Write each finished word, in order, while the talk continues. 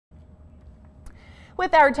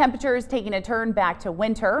With our temperatures taking a turn back to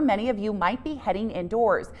winter, many of you might be heading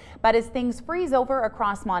indoors. But as things freeze over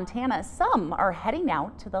across Montana, some are heading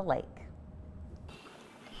out to the lake.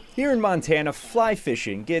 Here in Montana, fly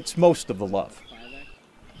fishing gets most of the love.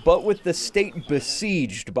 But with the state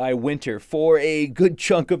besieged by winter for a good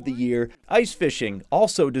chunk of the year, ice fishing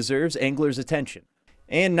also deserves anglers' attention.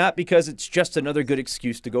 And not because it's just another good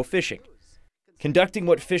excuse to go fishing. Conducting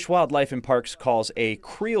what Fish, Wildlife and Parks calls a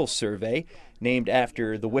creel survey, named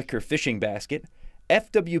after the wicker fishing basket,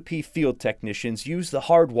 FWP field technicians use the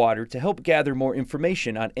hard water to help gather more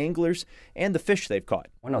information on anglers and the fish they've caught.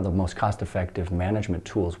 One of the most cost-effective management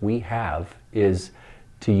tools we have is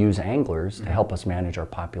to use anglers to help us manage our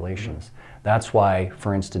populations. That's why,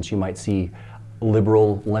 for instance, you might see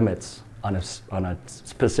liberal limits on a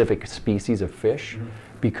specific species of fish,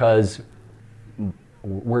 because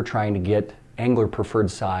we're trying to get angler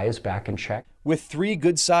preferred size back in check. With 3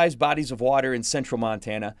 good-sized bodies of water in central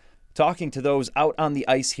Montana, talking to those out on the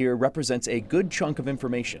ice here represents a good chunk of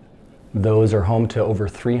information. Those are home to over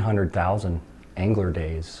 300,000 angler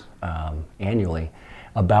days annually.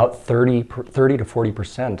 About 30 to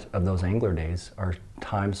 40% of those angler days are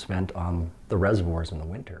time spent on the reservoirs in the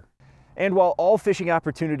winter. And while all fishing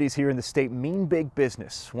opportunities here in the state mean big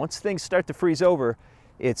business, once things start to freeze over,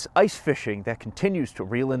 it's ice fishing that continues to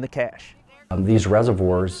reel in the cash. These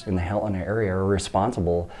reservoirs in the Helena area are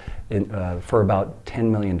responsible for about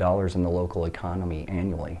 $10 million in the local economy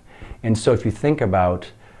annually. And so if you think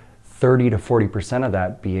about 30 to 40% of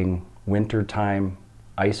that being wintertime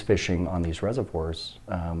ice fishing on these reservoirs,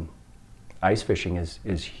 ice fishing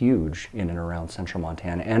is huge in and around central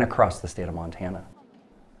Montana and across the state of Montana.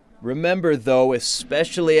 Remember though,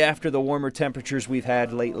 especially after the warmer temperatures we've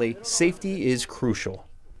had lately, safety is crucial.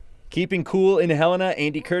 Keeping cool in Helena,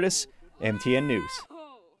 Andy Curtis, MTN News.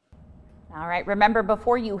 All right, remember,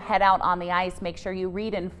 before you head out on the ice, make sure you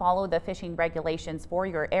read and follow the fishing regulations for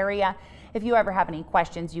your area. If you ever have any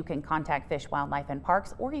questions, you can contact Fish, Wildlife and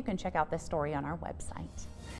Parks, or you can check out this story on our website.